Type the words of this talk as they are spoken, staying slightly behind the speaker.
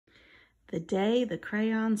The day the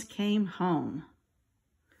crayons came home.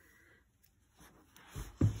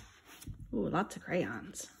 Ooh, lots of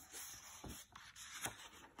crayons.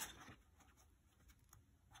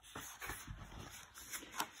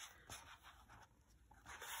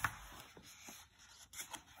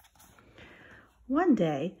 One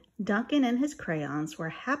day, Duncan and his crayons were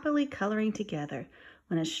happily coloring together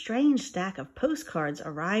when a strange stack of postcards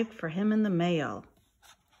arrived for him in the mail.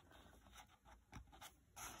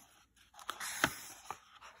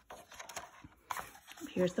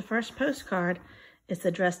 Here's the first postcard. It's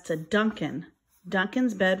addressed to Duncan.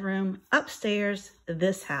 Duncan's bedroom, upstairs,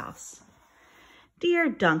 this house. Dear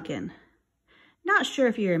Duncan, not sure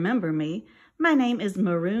if you remember me. My name is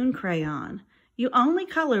Maroon Crayon. You only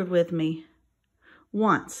colored with me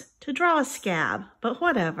once to draw a scab, but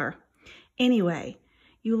whatever. Anyway,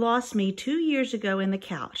 you lost me 2 years ago in the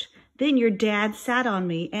couch. Then your dad sat on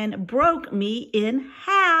me and broke me in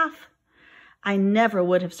half. I never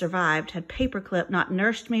would have survived had Paperclip not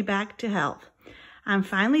nursed me back to health. I'm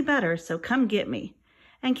finally better, so come get me.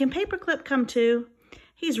 And can Paperclip come too?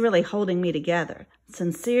 He's really holding me together.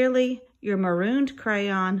 Sincerely, your marooned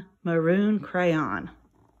crayon, Maroon Crayon.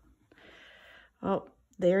 Oh,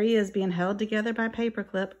 there he is being held together by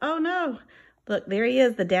Paperclip. Oh no! Look, there he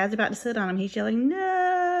is. The dad's about to sit on him. He's yelling,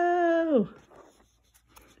 no!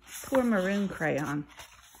 Poor Maroon Crayon.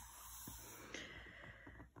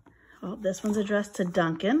 Well, this one's addressed to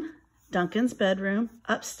Duncan. Duncan's bedroom,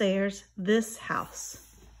 upstairs, this house.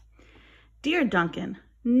 Dear Duncan,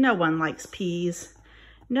 no one likes peas.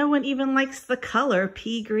 No one even likes the color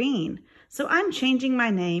pea green. So I'm changing my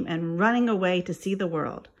name and running away to see the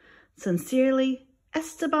world. Sincerely,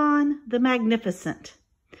 Esteban the Magnificent,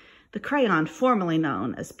 the crayon formerly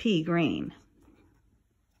known as pea green.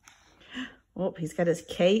 Oh, he's got his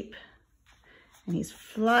cape and he's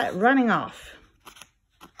running off.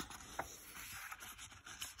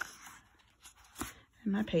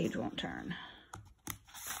 And my page won't turn.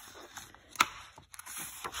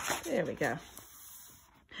 There we go.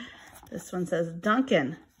 This one says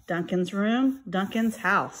Duncan. Duncan's room, Duncan's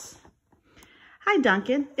house. Hi,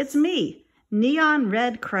 Duncan. It's me, Neon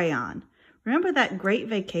Red Crayon. Remember that great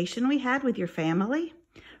vacation we had with your family?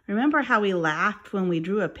 Remember how we laughed when we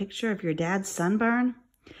drew a picture of your dad's sunburn?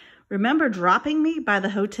 Remember dropping me by the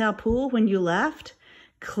hotel pool when you left?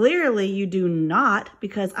 Clearly you do not,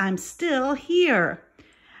 because I'm still here.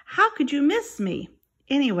 How could you miss me?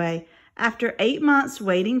 Anyway, after 8 months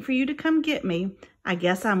waiting for you to come get me, I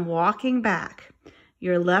guess I'm walking back.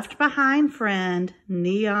 Your left behind friend,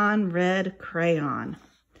 Neon Red Crayon.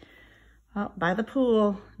 Oh, by the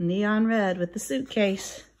pool, neon red with the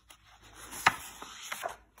suitcase.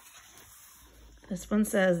 This one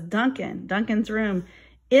says Duncan. Duncan's room,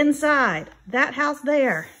 inside, that house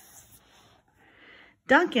there.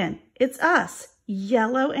 Duncan, it's us,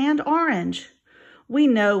 yellow and orange. We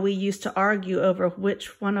know we used to argue over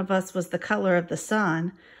which one of us was the color of the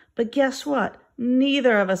sun, but guess what?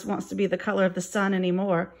 Neither of us wants to be the color of the sun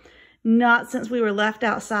anymore. Not since we were left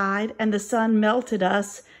outside and the sun melted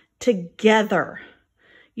us together.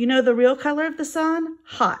 You know the real color of the sun?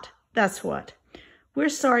 Hot, that's what. We're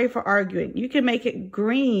sorry for arguing. You can make it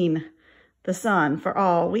green, the sun, for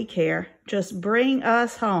all we care. Just bring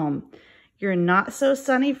us home. Your not so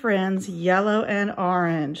sunny friends, yellow and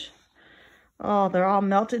orange. Oh, they're all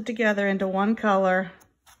melted together into one color.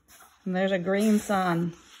 And there's a green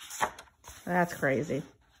sun. That's crazy.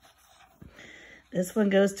 This one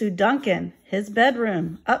goes to Duncan, his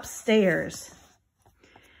bedroom, upstairs.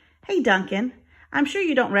 Hey, Duncan, I'm sure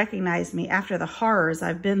you don't recognize me after the horrors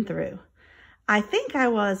I've been through. I think I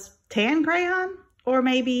was tan crayon or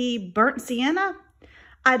maybe burnt sienna.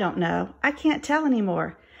 I don't know. I can't tell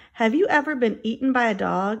anymore. Have you ever been eaten by a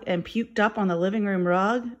dog and puked up on the living room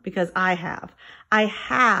rug? Because I have. I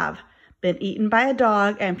have been eaten by a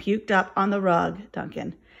dog and puked up on the rug,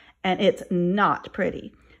 Duncan. And it's not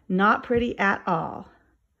pretty. Not pretty at all.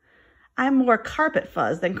 I'm more carpet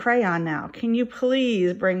fuzz than crayon now. Can you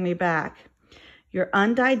please bring me back? Your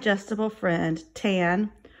undigestible friend,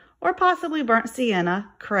 Tan, or possibly burnt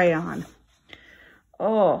sienna, Crayon.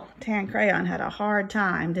 Oh, Tan Crayon had a hard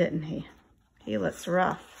time, didn't he? He looks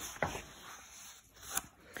rough.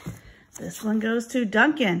 This one goes to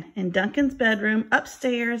Duncan in Duncan's bedroom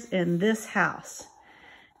upstairs in this house.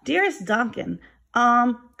 Dearest Duncan,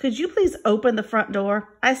 could you please open the front door?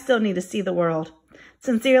 I still need to see the world.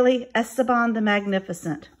 Sincerely, Esteban the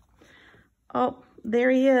Magnificent. Oh,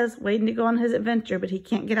 there he is, waiting to go on his adventure, but he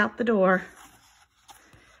can't get out the door.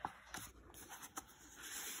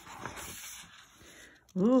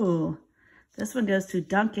 Ooh, this one goes to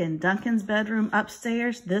Duncan. Duncan's bedroom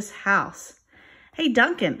upstairs, this house. Hey,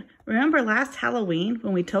 Duncan, Remember last Halloween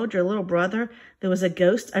when we told your little brother there was a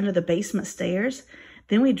ghost under the basement stairs?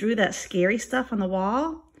 Then we drew that scary stuff on the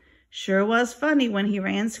wall? Sure was funny when he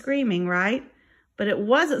ran screaming, right? But it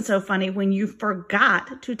wasn't so funny when you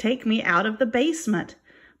forgot to take me out of the basement.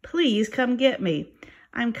 Please come get me.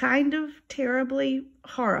 I'm kind of terribly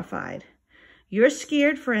horrified. Your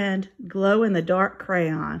scared friend, glow-in-the-dark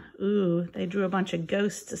crayon. Ooh, they drew a bunch of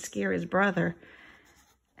ghosts to scare his brother.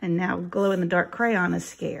 And now glow-in-the-dark crayon is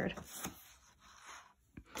scared.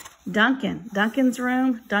 Duncan. Duncan's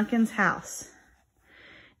room, Duncan's house.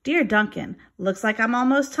 Dear Duncan, looks like I'm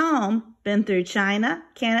almost home. Been through China,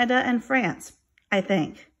 Canada, and France, I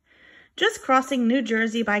think. Just crossing New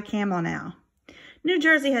Jersey by camel now. New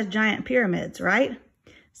Jersey has giant pyramids, right?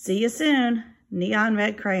 See you soon. Neon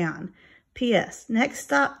red crayon. P.S. Next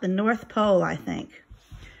stop, the North Pole, I think.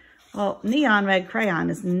 Well, neon red crayon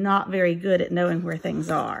is not very good at knowing where things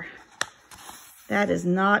are. That is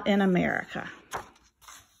not in America.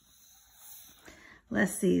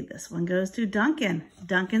 Let's see, this one goes to Duncan.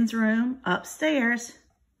 Duncan's room, upstairs.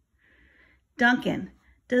 Duncan,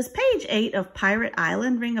 does page 8 of Pirate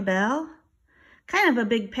Island ring a bell? Kind of a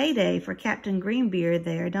big payday for Captain Greenbeard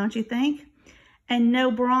there, don't you think? And no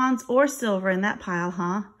bronze or silver in that pile,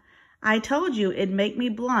 huh? I told you it'd make me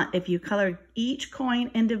blunt if you colored each coin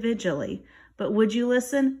individually, but would you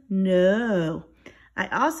listen? No. I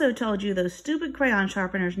also told you those stupid crayon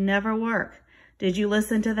sharpeners never work. Did you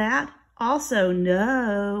listen to that? Also,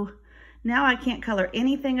 no. Now I can't color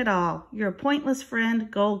anything at all. You're a pointless friend,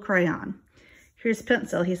 Gold Crayon. Here's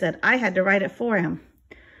pencil. He said I had to write it for him.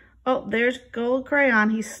 Oh, there's Gold Crayon.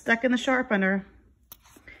 He's stuck in the sharpener.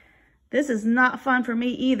 This is not fun for me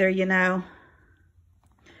either, you know.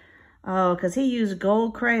 Oh, because he used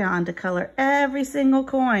Gold Crayon to color every single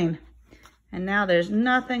coin. And now there's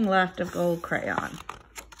nothing left of Gold Crayon.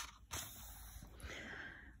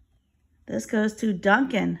 This goes to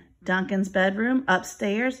Duncan. Duncan's bedroom,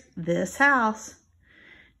 upstairs, this house.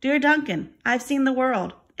 Dear Duncan, I've seen the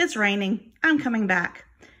world. It's raining. I'm coming back.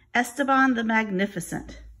 Esteban the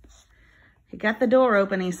Magnificent. He got the door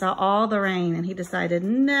open. He saw all the rain and he decided,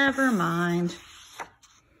 never mind.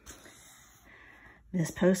 This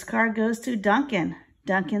postcard goes to Duncan.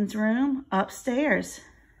 Duncan's room, upstairs.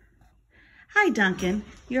 Hi, Duncan.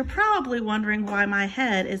 You're probably wondering why my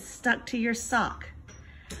head is stuck to your sock.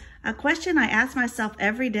 A question I ask myself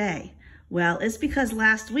every day. Well, it's because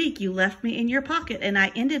last week you left me in your pocket and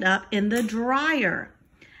I ended up in the dryer.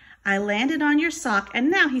 I landed on your sock and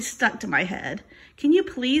now he's stuck to my head. Can you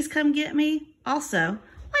please come get me? Also,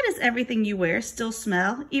 why does everything you wear still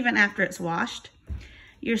smell even after it's washed?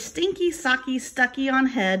 Your stinky, socky, stucky on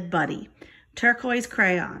head buddy. Turquoise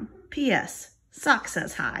crayon. P.S. Sock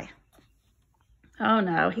says hi. Oh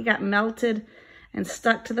no, he got melted and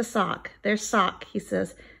stuck to the sock. There's Sock, he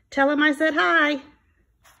says. Tell him I said hi.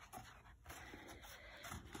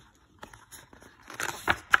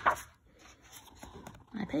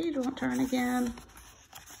 My page won't turn again.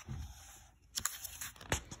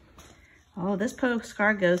 Oh, this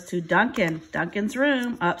postcard goes to Duncan. Duncan's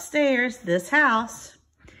room, upstairs, this house.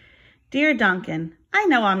 Dear Duncan, I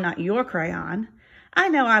know I'm not your crayon. I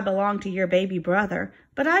know I belong to your baby brother,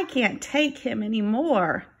 but I can't take him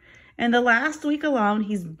anymore. In the last week alone,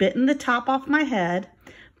 he's bitten the top off my head,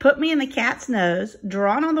 put me in the cat's nose,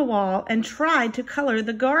 drawn on the wall, and tried to color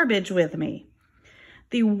the garbage with me.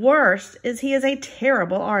 The worst is he is a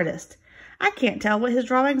terrible artist. I can't tell what his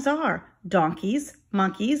drawings are. Donkeys,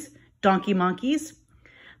 monkeys, donkey monkeys.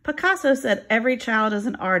 Picasso said every child is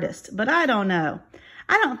an artist, but I don't know.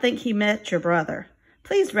 I don't think he met your brother.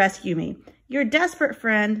 Please rescue me. Your desperate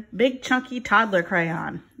friend, Big Chunky Toddler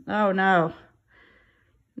Crayon. Oh no.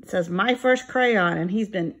 It says my first crayon and he's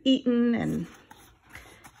been eaten and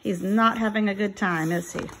he's not having a good time,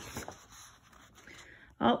 is he?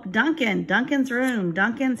 Oh, Duncan. Duncan's room.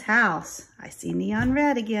 Duncan's house. I see neon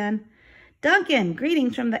red again. Duncan,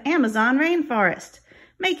 greetings from the Amazon rainforest.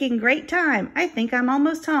 Making great time. I think I'm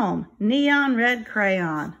almost home. Neon red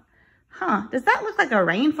crayon. Huh, does that look like a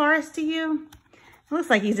rainforest to you? It looks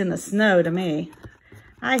like he's in the snow to me.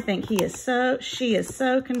 I think she is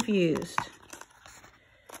so confused.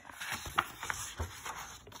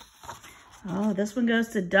 Oh, this one goes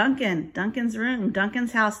to Duncan. Duncan's room.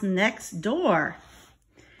 Duncan's house next door.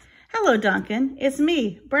 Hello, Duncan. It's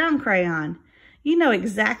me, Brown Crayon. You know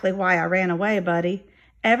exactly why I ran away, buddy.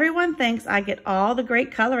 Everyone thinks I get all the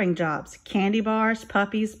great coloring jobs. Candy bars,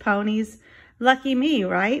 puppies, ponies. Lucky me,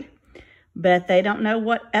 right? Bet they don't know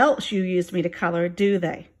what else you used me to color, do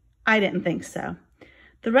they? I didn't think so.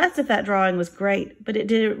 The rest of that drawing was great, but did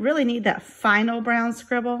it really need that final brown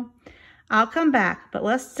scribble? I'll come back, but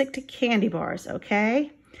let's stick to candy bars,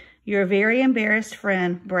 okay? Your very embarrassed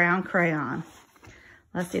friend, Brown Crayon.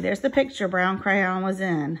 Let's see, there's the picture Brown Crayon was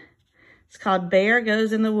in. It's called Bear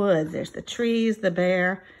Goes in the Woods. There's the trees, the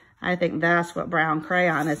bear. I think that's what Brown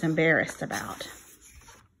Crayon is embarrassed about.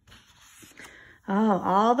 Oh,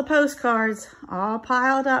 all the postcards all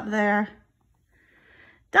piled up there.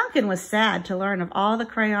 Duncan was sad to learn of all the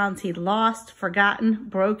crayons he'd lost, forgotten,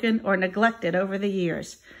 broken, or neglected over the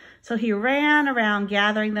years. So he ran around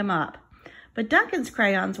gathering them up. But Duncan's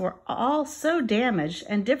crayons were all so damaged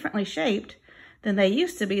and differently shaped than they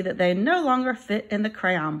used to be that they no longer fit in the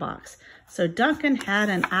crayon box. So Duncan had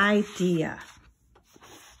an idea.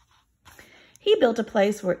 He built a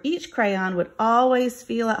place where each crayon would always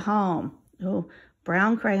feel at home. Oh,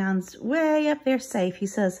 Brown Crayon's way up there safe. He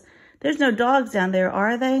says, "There's no dogs down there,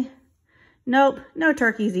 are they?" "Nope, no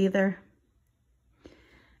turkeys either."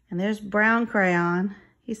 And there's Brown Crayon.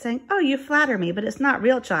 He's saying, "Oh, you flatter me, but it's not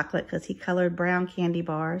real chocolate," because he colored brown candy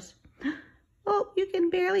bars. "Oh, you can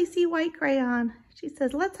barely see White Crayon." She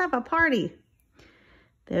says, "Let's have a party."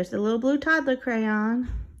 There's the little blue toddler crayon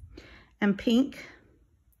and pink.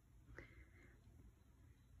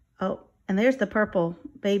 Oh, and there's the purple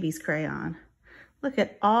baby's crayon. Look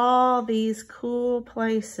at all these cool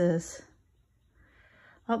places.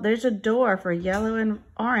 Oh, there's a door for yellow and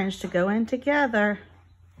orange to go in together.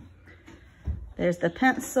 There's the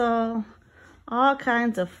pencil. All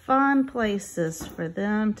kinds of fun places for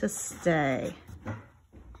them to stay.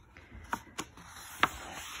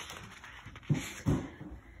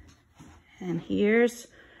 And here's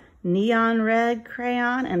neon red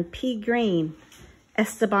crayon and pea green.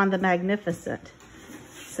 Esteban the Magnificent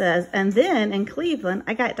says, "And then in Cleveland,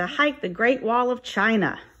 I got to hike the Great Wall of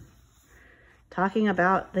China." Talking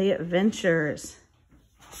about the adventures.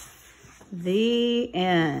 The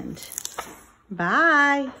end.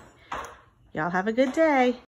 Bye. Y'all have a good day.